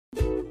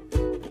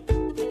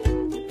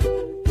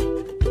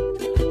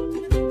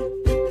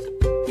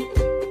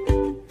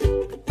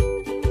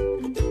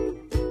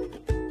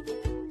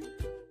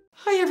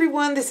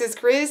everyone, this is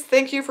Chris.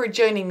 Thank you for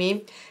joining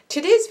me.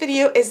 Today's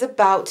video is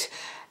about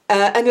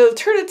an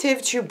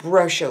alternative to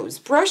Brushos.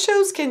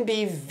 Brushos can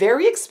be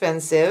very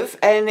expensive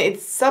and in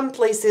some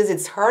places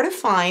it's hard to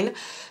find.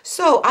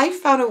 So I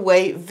found a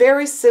way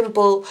very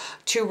simple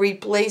to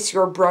replace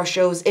your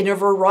Brushos in a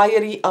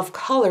variety of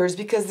colors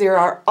because they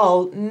are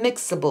all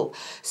mixable.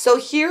 So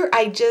here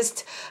I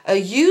just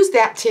use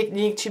that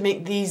technique to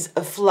make these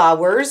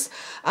flowers.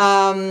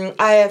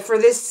 For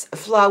this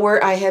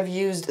flower I have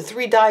used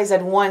 3 dies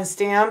and 1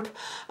 stamp.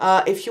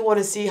 If you want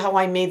to see how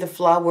I made the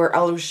flower,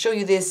 I'll show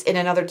you this in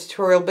another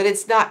tutorial, but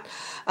it's not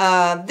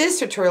this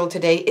tutorial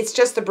today, it's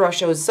just the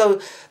Brushos. So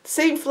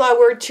same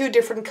flower, 2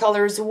 different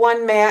colors,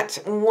 1 matte,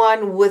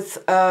 1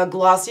 with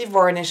glossy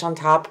varnish on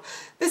top.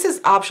 This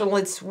is optional,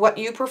 it's what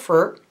you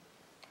prefer.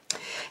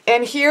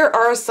 And here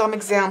are some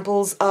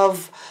examples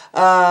of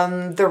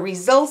the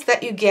results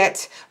that you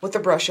get with the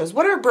Brushos.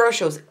 What are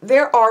Brushos?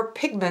 There are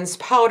pigments,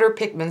 powder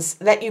pigments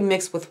that you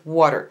mix with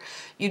water.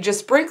 You just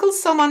sprinkle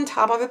some on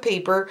top of a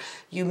paper,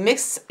 you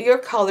mix your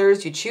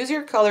colors, you choose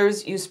your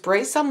colors, you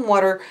spray some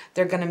water,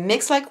 they're going to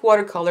mix like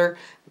watercolor,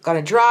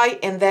 going to dry,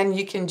 and then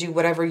you can do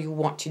whatever you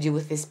want to do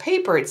with this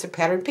paper. It's a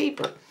pattern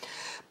paper.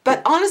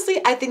 But honestly,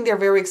 I think they're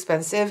very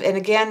expensive, and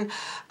again,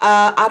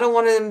 I don't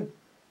want to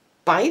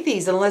buy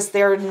these unless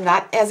they're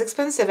not as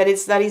expensive, and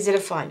it's not easy to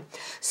find.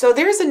 So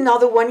there's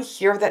another one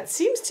here that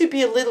seems to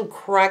be a little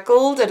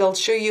crackled, and I'll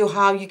show you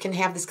how you can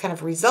have this kind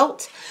of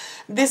result.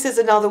 This is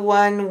another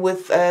one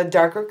with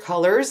darker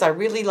colors. I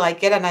really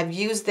like it, and I've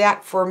used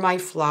that for my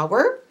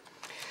flower.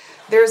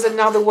 There's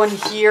another one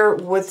here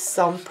with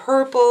some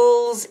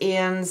purples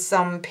and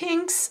some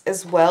pinks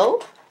as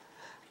well.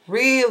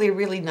 Really,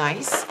 really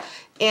nice.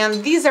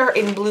 And these are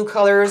in blue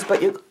colors,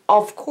 but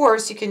of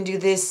course you can do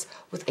this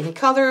with any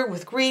color,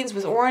 with greens,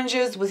 with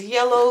oranges, with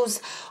yellows,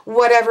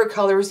 whatever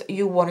colors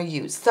you want to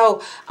use.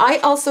 So I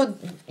also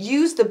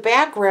use the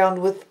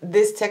background with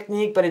this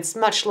technique, but it's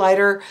much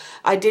lighter.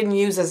 I didn't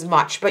use as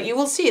much, but you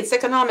will see it's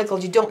economical.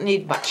 You don't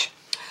need much.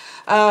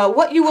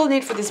 What you will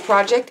need for this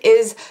project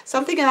is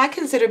something that I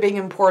consider being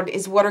important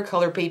is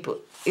watercolor paper.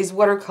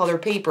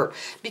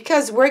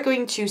 Because we're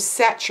going to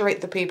saturate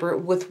the paper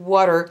with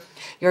water.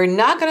 You're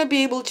not going to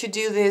be able to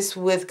do this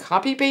with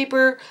copy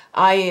paper.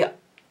 I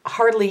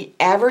hardly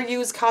ever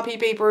use copy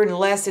paper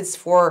unless it's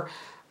for,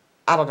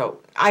 I don't know,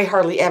 I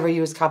hardly ever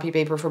use copy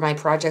paper for my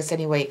projects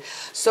anyway.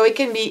 So it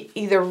can be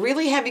either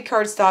really heavy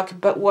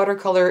cardstock, but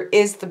watercolor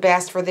is the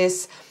best for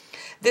this.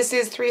 This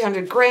is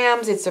 300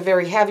 grams. It's a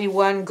very heavy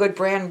one, good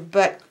brand,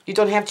 but you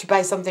don't have to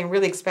buy something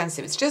really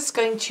expensive. It's just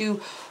going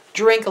to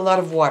drink a lot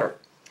of water.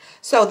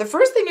 So the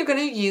first thing you're going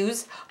to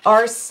use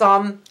are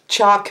some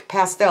chalk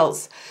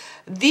pastels.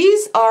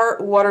 These are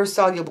water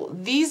soluble.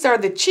 These are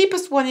the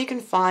cheapest one you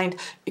can find.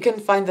 You can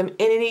find them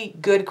in any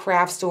good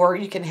craft store.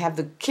 You can have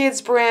the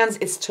kids brands.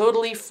 It's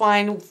totally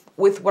fine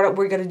with what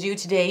we're going to do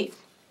today.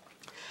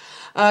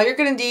 You're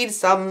going to need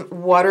some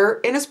water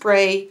in a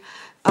spray.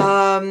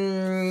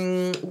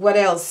 What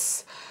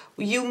else?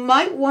 You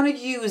might want to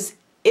use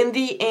in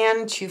the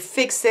end to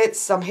fix it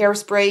some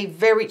hairspray,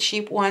 very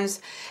cheap ones.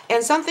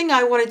 And something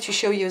I wanted to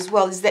show you as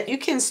well is that you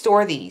can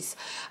store these.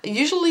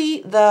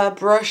 Usually the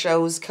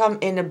Brushos come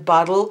in a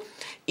bottle,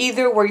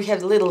 either where you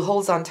have little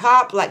holes on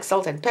top like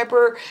salt and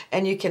pepper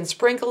and you can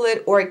sprinkle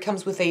it, or it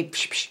comes with a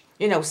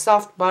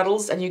soft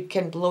bottles and you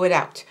can blow it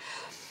out.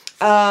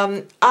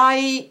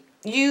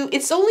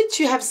 It's only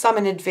to have some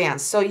in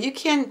advance, so you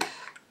can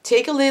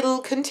take a little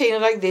container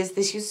like this.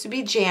 This used to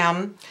be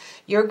jam.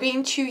 You're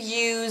going to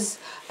use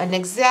an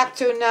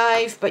X-Acto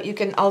knife, but you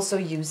can also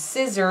use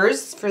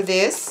scissors for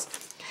this.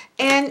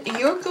 And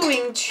you're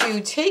going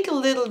to take a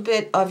little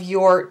bit of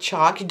your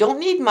chalk. You don't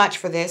need much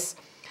for this.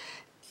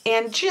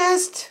 And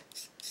just,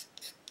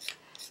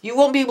 you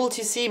won't be able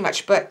to see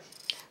much, but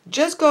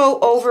just go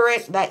over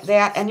it like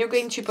that. And you're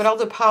going to put all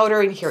the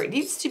powder in here. It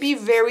needs to be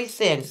very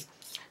thin.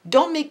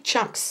 Don't make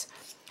chunks.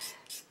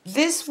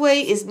 This way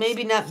is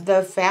maybe not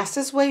the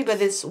fastest way,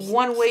 but it's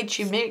one way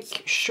to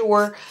make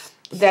sure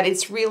that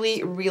it's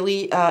really,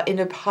 really in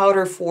a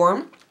powder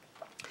form.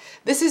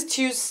 This is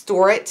to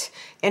store it,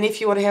 and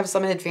if you want to have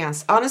some in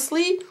advance.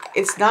 Honestly,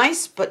 it's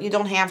nice, but you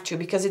don't have to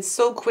because it's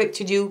so quick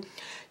to do.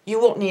 You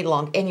won't need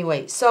long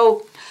anyway.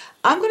 So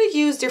I'm going to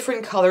use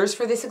different colors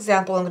for this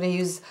example. I'm going to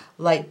use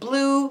light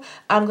blue.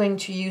 I'm going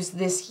to use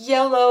this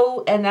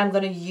yellow, and I'm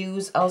going to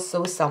use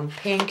also some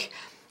pink,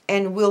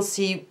 and we'll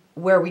see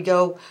where we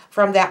go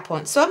from that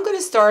point. So I'm going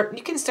to start.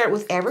 You can start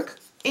with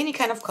any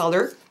kind of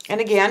color,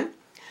 and again,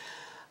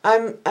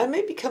 I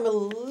may become a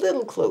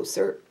little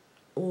closer.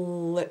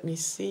 Let me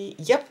see.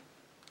 Yep.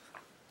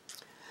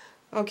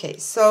 Okay,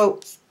 so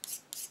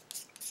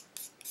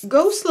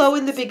go slow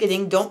in the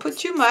beginning. Don't put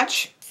too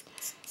much.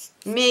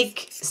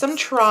 Make some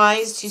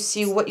tries to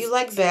see what you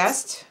like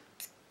best.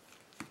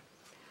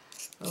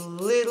 A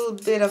little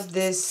bit of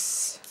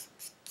this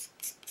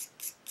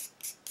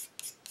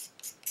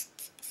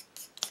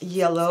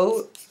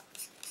yellow.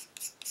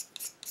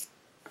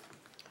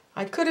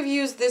 I could have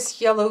used this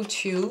yellow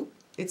too.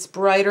 It's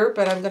brighter,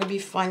 but I'm going to be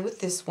fine with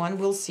this one.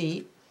 We'll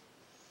see.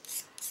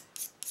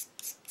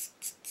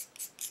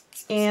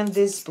 and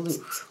this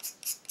blue.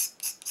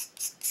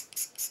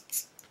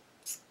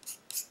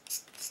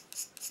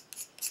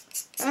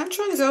 And I'm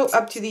trying to go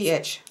up to the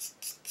edge.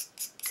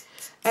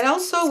 And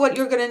also what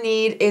you're going to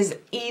need is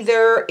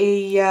either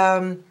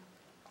a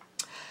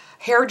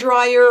hair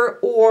dryer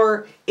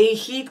or a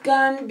heat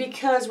gun,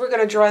 because we're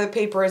going to dry the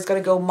paper. It's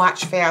going to go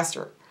much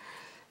faster.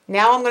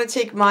 Now I'm going to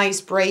take my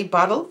spray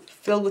bottle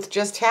filled with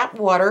just tap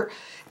water,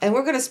 and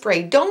we're going to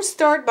spray. Don't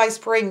start by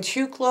spraying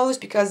too close,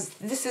 because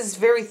this is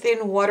very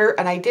thin water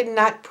and I did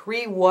not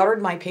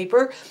pre-watered my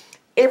paper.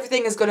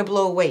 Everything is going to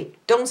blow away.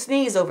 Don't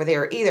sneeze over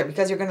there either,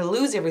 because you're going to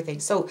lose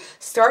everything. So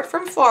start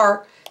from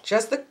far,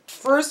 just the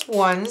first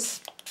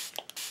ones.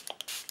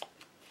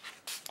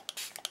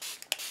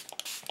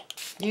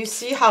 You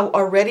see how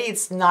already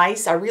it's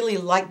nice? I really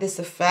like this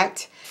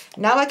effect.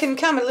 Now I can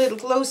come a little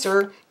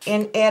closer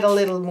and add a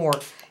little more.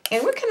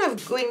 And we're kind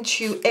of going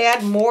to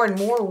add more and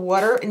more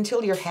water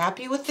until you're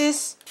happy with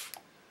this.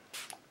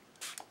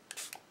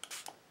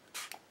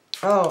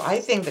 Oh, I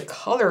think the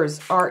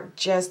colors are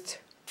just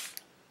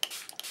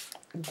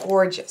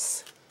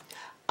gorgeous.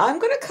 I'm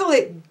going to call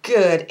it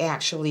good,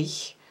 actually.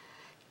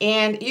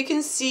 And you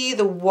can see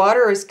the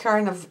water is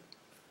kind of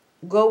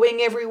going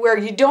everywhere.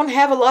 You don't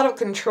have a lot of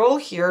control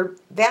here.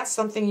 That's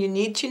something you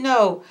need to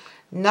know.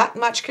 Not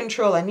much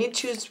control. I need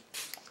to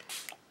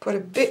put a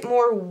bit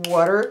more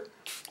water,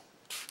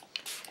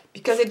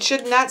 because it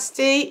should not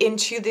stay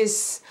into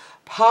this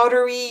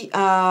powdery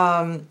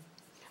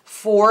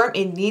form.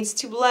 It needs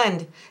to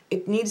blend.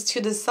 It needs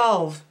to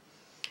dissolve.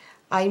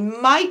 I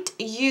might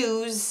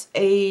use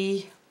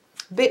a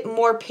bit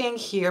more pink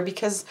here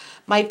because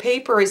my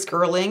paper is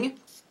curling.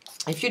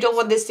 If you don't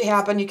want this to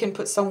happen, you can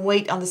put some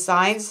weight on the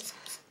sides.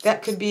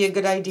 That could be a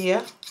good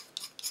idea.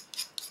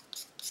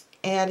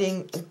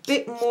 Adding a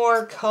bit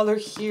more color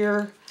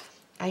here.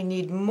 I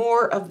need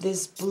more of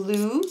this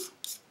blue.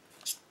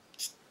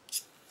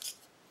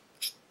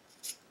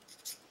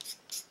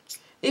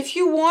 If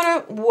you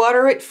want to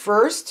water it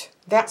first,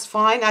 that's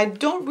fine. I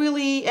don't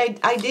really,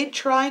 I did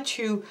try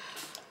to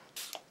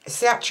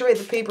saturate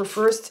the paper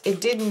first.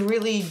 It didn't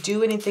really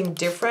do anything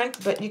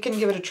different, but you can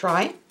give it a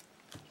try.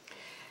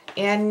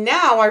 And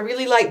now I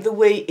really like the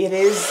way it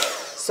is,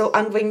 so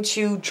I'm going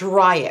to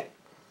dry it.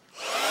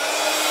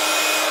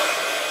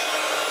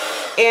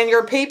 And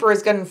your paper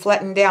is going to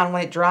flatten down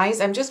when it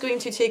dries. I'm just going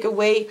to take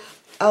away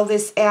all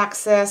this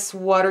excess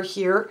water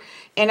here.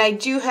 And I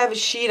do have a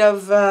sheet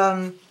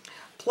of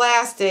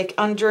plastic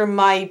under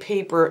my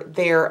paper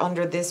there,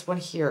 under this one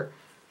here.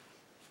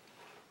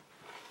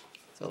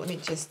 So let me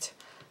just,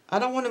 I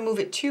don't want to move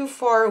it too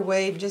far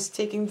away. I'm just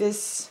taking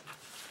this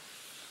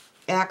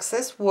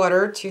excess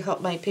water to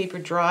help my paper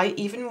dry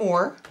even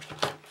more.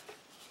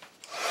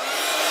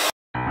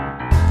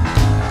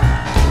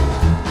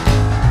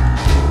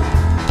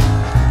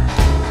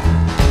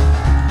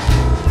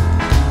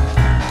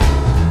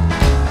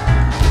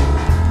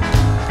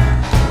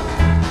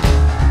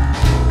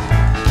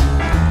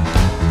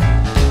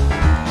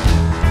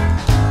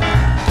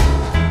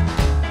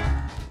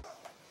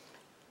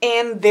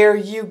 And there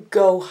you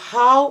go.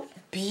 How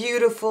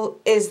beautiful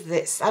is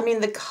this? I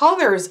mean, the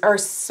colors are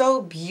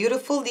so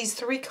beautiful. These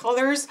three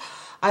colors,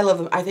 I love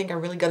them. I think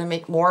I'm really going to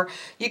make more.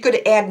 You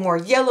could add more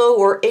yellow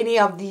or any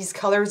of these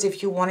colors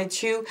if you wanted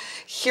to.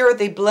 Here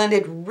they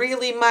blended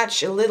really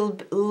much, a little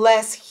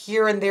less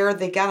here and there.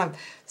 They kind of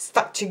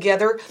stuck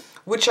together,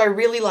 which I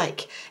really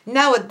like.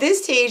 Now at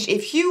this stage,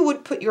 if you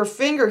would put your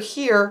finger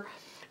here,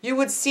 you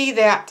would see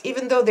that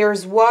even though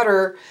there's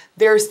water,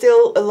 there's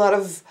still a lot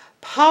of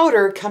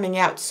powder coming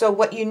out. So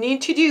what you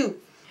need to do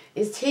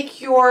is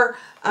take your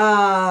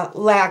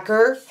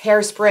lacquer,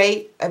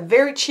 hairspray, a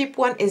very cheap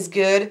one is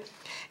good,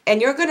 and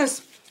you're going to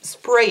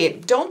spray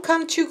it. Don't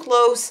come too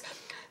close.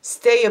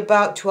 Stay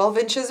about 12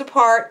 inches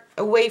apart,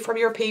 away from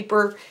your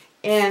paper,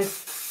 and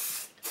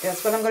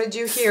that's what I'm going to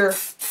do here.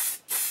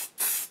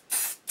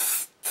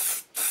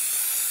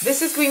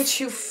 This is going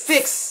to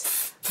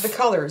fix the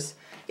colors.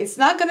 It's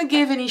not going to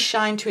give any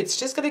shine to it. It's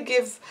just going to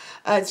give,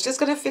 it's just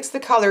going to fix the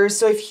colors.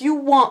 So if you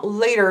want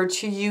later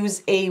to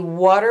use a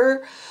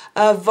water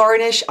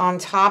varnish on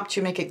top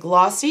to make it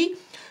glossy,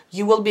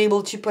 you will be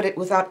able to put it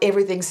without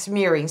everything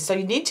smearing. So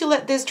you need to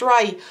let this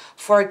dry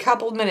for a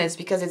couple minutes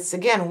because it's,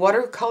 again,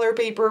 watercolor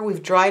paper.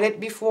 We've dried it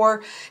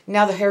before.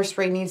 Now the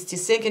hairspray needs to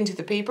sink into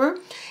the paper.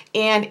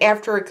 And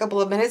after a couple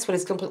of minutes, when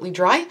it's completely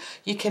dry,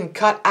 you can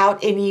cut out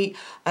any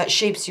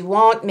shapes you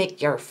want,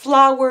 make your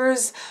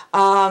flowers.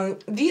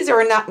 These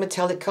are not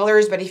metallic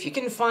colors, but if you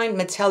can find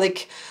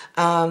metallic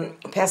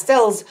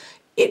pastels,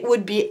 it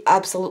would be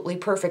absolutely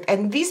perfect.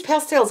 And these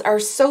pastels are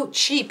so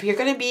cheap. You're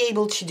going to be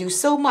able to do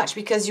so much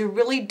because you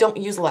really don't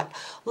use a lot.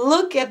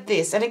 Look at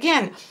this. And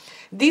again,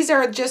 these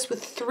are just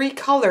with 3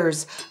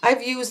 colors.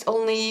 I've used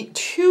only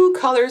 2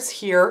 colors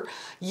here,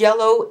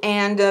 yellow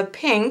and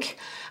pink.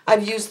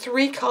 I've used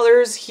 3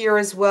 colors here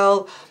as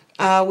well,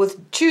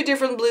 with 2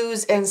 different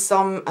blues and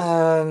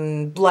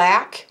some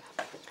black.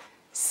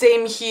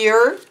 Same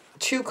here.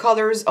 2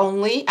 colors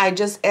only. I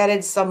just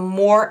added some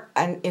more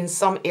in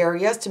some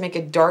areas to make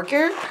it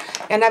darker,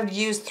 and I've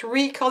used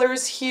 3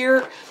 colors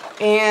here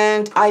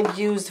And I've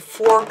used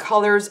 4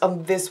 colors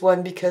on this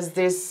one because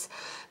this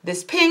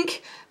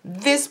pink,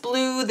 this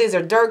blue, there's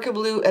a darker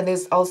blue, and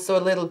there's also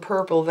a little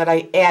purple that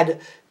I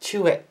add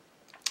to it.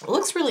 It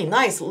looks really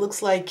nice. It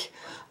looks like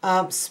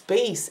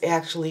space,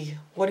 actually.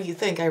 What do you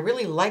think? I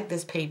really like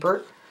this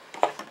paper.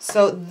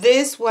 So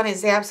this one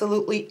is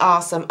absolutely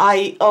awesome.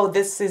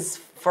 This is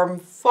from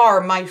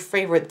far my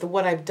favorite, the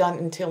one I've done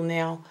until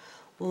now.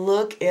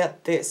 Look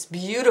at this,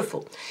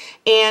 beautiful.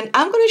 And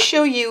I'm going to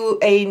show you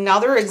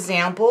another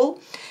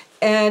example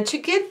to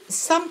get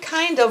some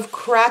kind of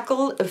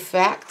crackle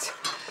effect.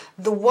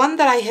 The one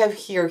that I have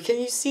here, can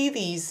you see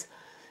these?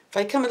 If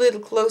I come a little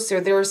closer,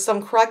 there are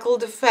some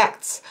crackled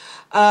effects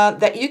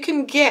that you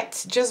can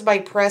get just by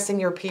pressing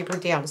your paper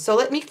down. So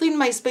let me clean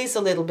my space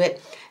a little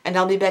bit and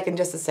I'll be back in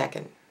just a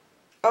second.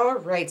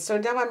 Alright, so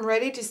now I'm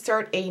ready to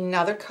start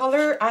another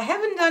color. I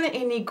haven't done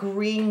any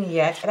green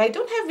yet, and I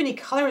don't have any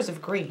colors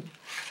of green.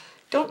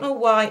 Don't know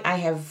why. I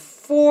have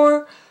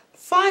 5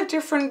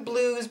 different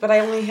blues, but I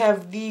only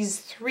have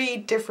these 3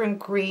 different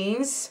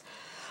greens.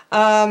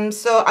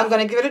 So I'm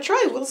going to give it a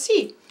try. We'll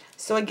see.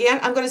 So again,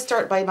 I'm going to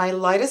start by my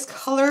lightest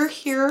color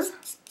here.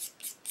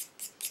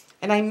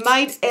 And I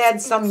might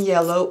add some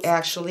yellow,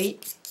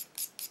 actually.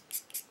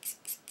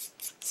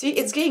 See,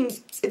 it's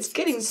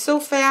getting so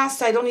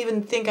fast, I don't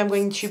even think I'm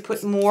going to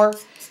put more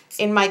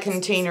in my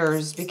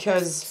containers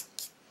because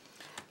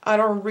I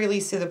don't really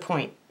see the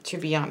point, to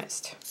be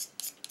honest.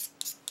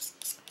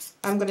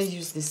 I'm going to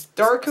use this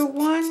darker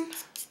one.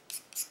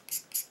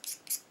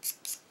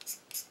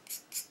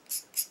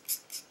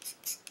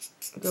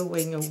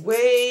 Going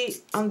away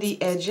on the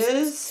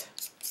edges.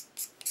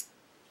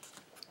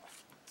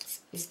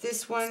 Is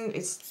this one,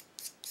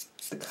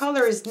 the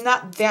color is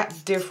not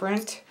that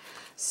different.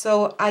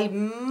 So I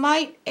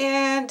might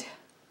add,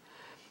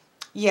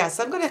 yes,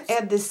 I'm going to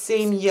add this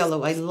same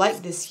yellow. I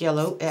like this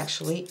yellow,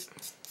 actually.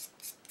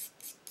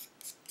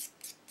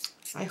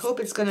 I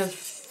hope it's going to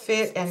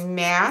fit and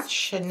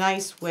match a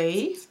nice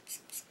way.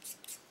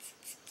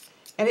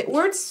 And it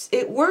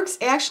works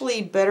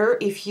actually better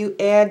if you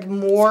add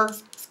more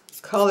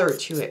color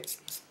to it.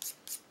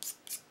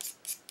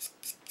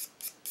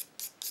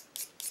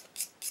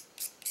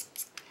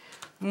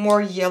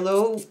 More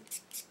yellow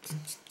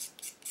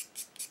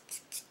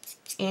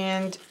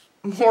and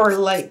more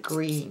light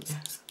green.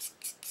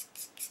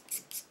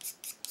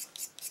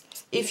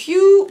 If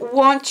you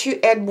want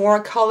to add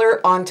more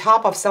color on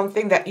top of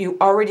something that you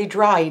already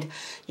dried,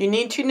 you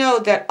need to know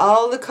that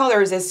all the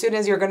colors, as soon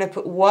as you're going to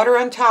put water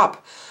on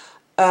top,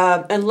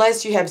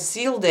 unless you have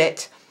sealed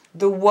it,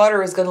 the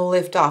water is going to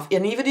lift off.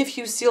 And even if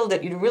you sealed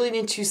it, you really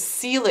need to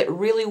seal it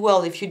really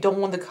well if you don't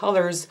want the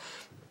colors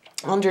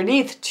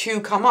underneath to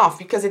come off,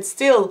 because it's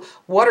still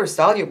water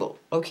soluble,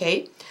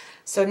 okay?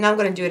 So now I'm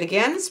going to do it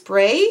again.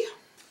 Spray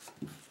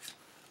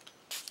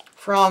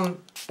from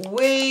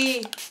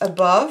way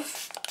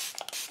above.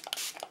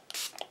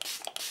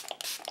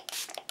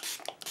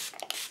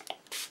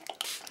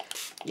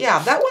 Yeah,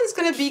 that one's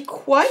going to be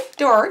quite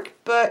dark,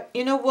 but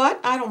you know what?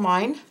 I don't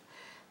mind.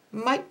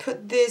 Might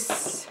put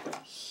this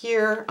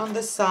here on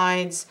the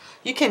sides.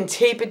 You can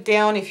tape it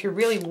down if you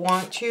really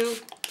want to.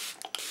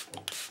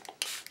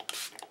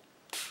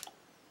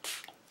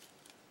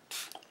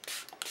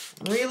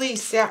 Really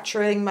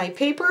saturating my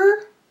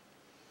paper.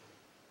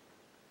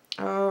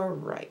 All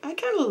right, I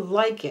kind of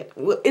like it.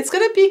 It's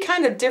going to be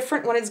kind of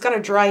different when it's going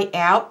to dry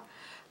out.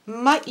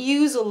 Might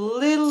use a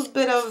little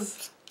bit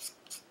of,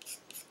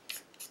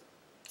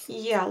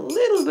 yeah, a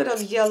little bit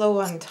of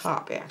yellow on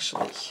top,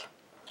 actually.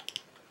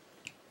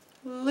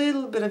 A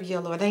little bit of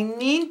yellow, and I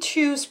need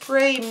to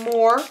spray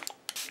more.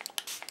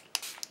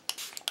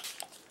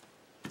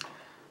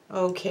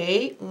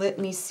 Okay, let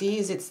me see.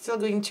 Is it still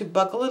going to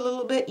buckle a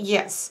little bit?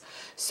 Yes.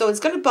 So it's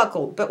going to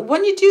buckle. But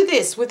when you do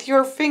this with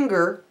your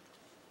finger,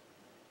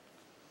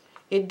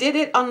 it did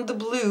it on the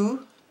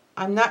blue.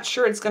 I'm not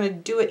sure it's going to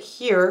do it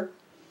here.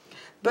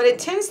 But it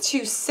tends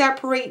to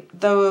separate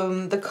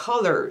the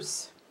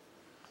colors.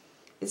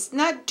 It's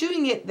not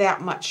doing it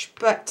that much,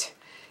 but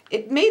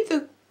it made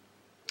the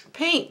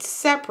paint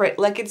separate.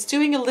 Like it's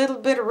doing a little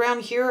bit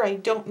around here. I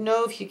don't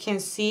know if you can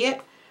see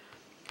it.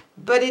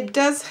 But it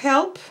does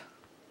help.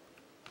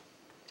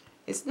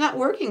 It's not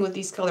working with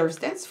these colors.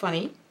 That's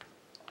funny.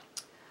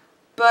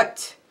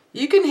 But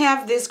you can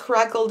have this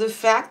crackled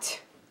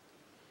effect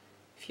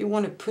if you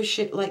want to push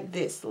it like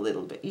this a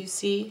little bit. You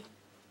see?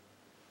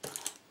 Let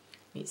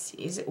me see.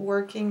 Is it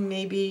working?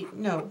 Maybe.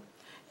 No.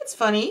 It's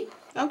funny.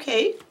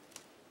 Okay.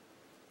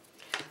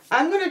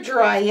 I'm going to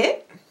dry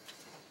it.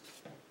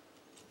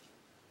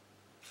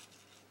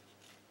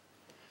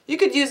 You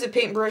could use a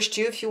paintbrush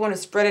too if you want to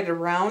spread it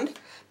around.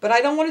 But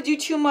I don't want to do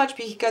too much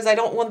because I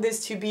don't want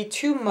this to be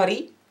too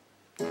muddy.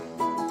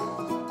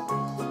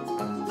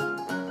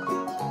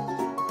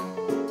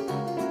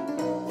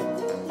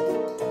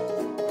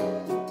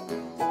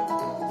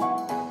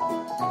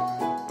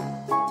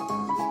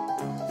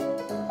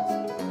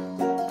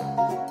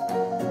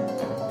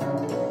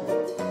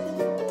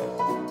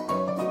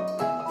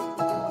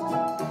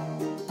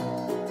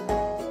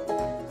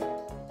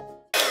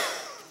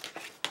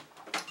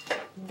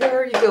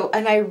 go.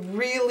 And I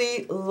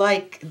really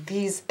like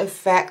these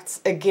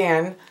effects.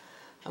 Again,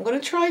 I'm going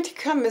to try to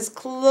come as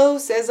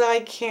close as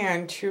I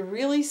can to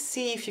really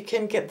see if you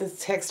can get the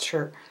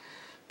texture.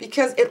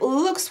 Because it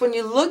looks, when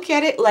you look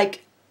at it,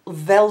 like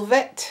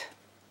velvet.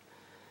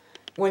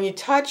 When you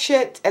touch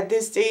it at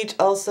this stage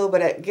also,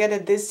 but again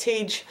at this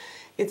stage,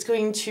 it's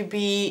going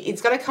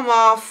to come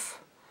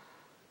off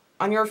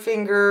on your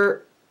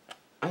finger.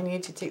 I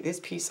need to take this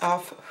piece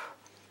off.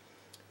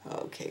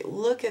 Okay,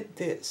 look at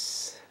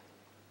this.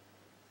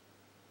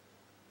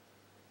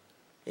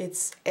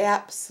 It's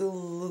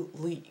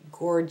absolutely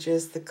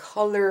gorgeous. The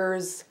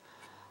colors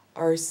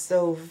are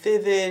so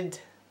vivid.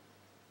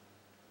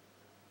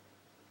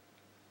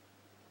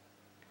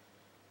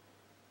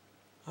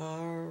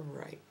 All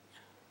right.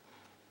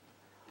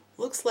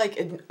 Looks like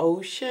an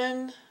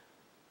ocean.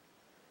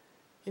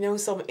 You know,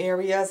 some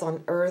areas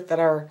on Earth that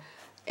are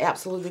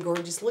absolutely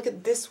gorgeous. Look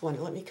at this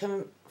one. Let me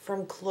come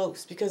from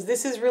close because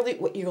this is really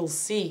what you'll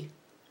see.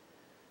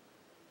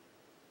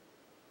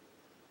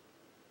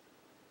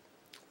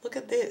 Look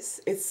at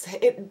this.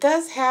 It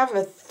does have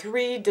a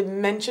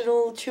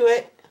three-dimensional to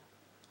it.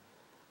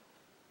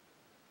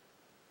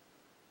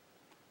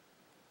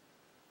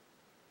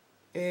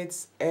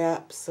 It's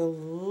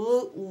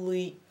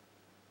absolutely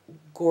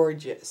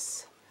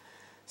gorgeous.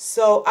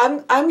 So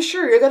I'm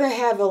sure you're gonna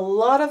have a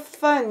lot of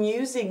fun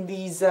using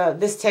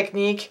this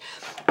technique,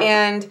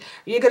 and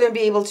you're gonna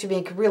be able to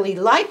make really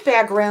light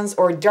backgrounds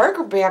or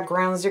darker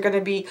backgrounds. You're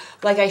gonna be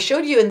like I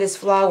showed you in this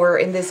flower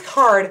in this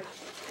card.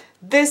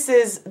 This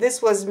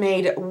was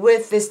made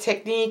with this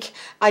technique.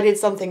 I did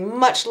something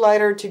much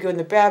lighter to go in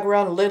the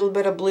background, a little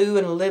bit of blue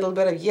and a little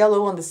bit of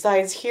yellow on the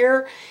sides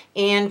here,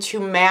 and to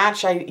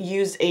match I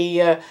used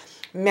a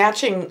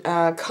matching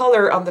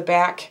color on the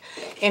back.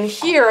 And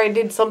here I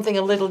did something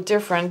a little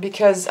different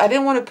because I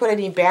didn't want to put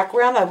any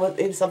background. I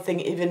wanted something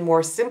even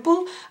more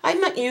simple. I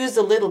might use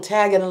a little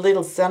tag and a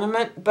little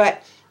sentiment,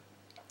 but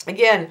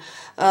again,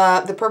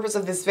 the purpose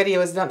of this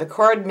video is not the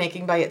card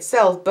making by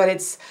itself, but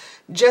it's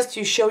just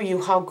to show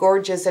you how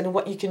gorgeous and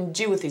what you can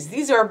do with these.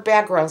 These are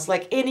backgrounds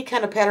like any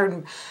kind of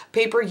pattern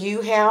paper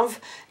you have,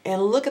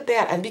 and look at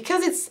that. And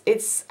because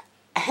it's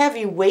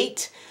heavy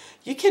weight,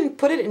 you can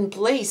put it in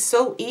place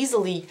so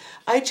easily.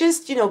 I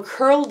just, you know,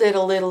 curled it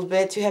a little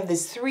bit to have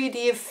this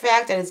 3D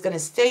effect, and it's going to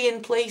stay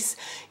in place.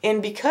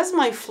 And because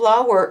my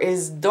flower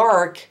is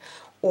dark,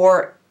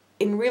 or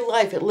in real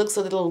life it looks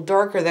a little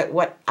darker than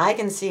what I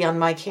can see on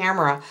my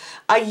camera,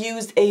 I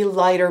used a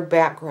lighter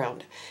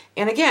background.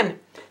 And again,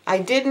 I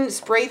didn't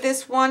spray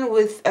this one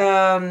with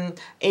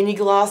any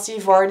glossy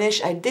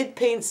varnish. I did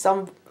paint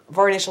some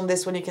varnish on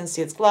this one. You can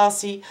see it's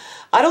glossy.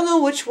 I don't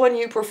know which one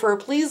you prefer.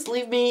 Please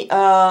leave me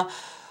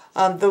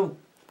the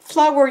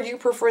flower you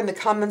prefer in the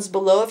comments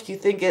below if you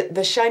think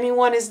the shiny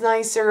one is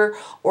nicer,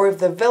 or if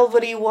the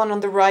velvety one on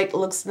the right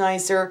looks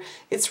nicer.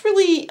 It's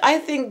really, I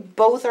think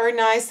both are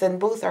nice and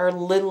both are a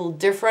little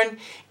different,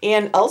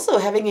 and also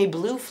having a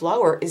blue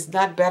flower is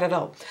not bad at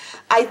all.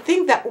 I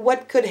think that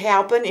what could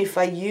happen if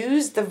I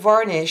use the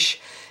varnish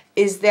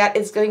is that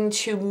it's going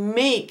to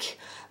make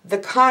the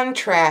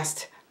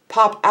contrast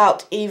pop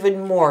out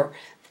even more.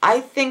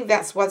 I think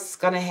that's what's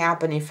going to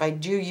happen if I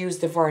do use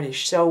the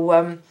varnish.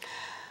 So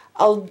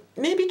I'll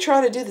maybe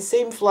try to do the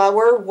same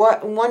flower,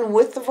 one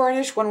with the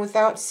varnish, one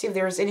without, to see if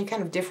there's any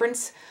kind of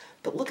difference.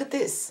 But look at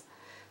this.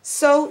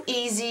 So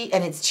easy,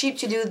 and it's cheap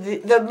to do.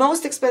 The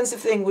most expensive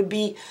thing would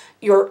be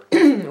your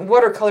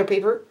watercolor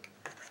paper.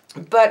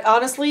 But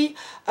honestly,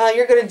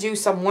 you're going to do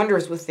some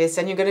wonders with this,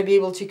 and you're going to be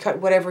able to cut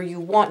whatever you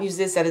want. Use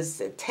this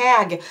as a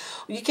tag.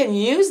 You can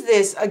use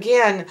this,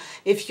 again,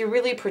 if you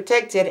really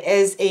protect it,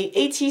 as a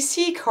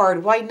ATC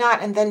card. Why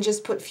not? And then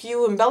just put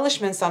few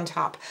embellishments on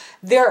top.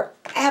 They're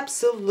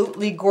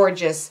absolutely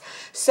gorgeous.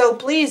 So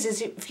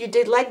please, if you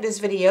did like this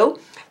video,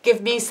 give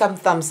me some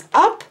thumbs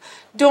up.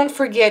 Don't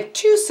forget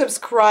to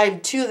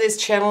subscribe to this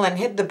channel and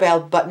hit the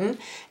bell button,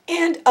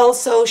 and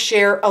also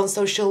share on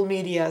social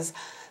medias.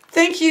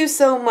 Thank you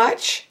so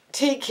much.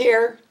 Take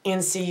care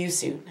and see you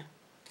soon.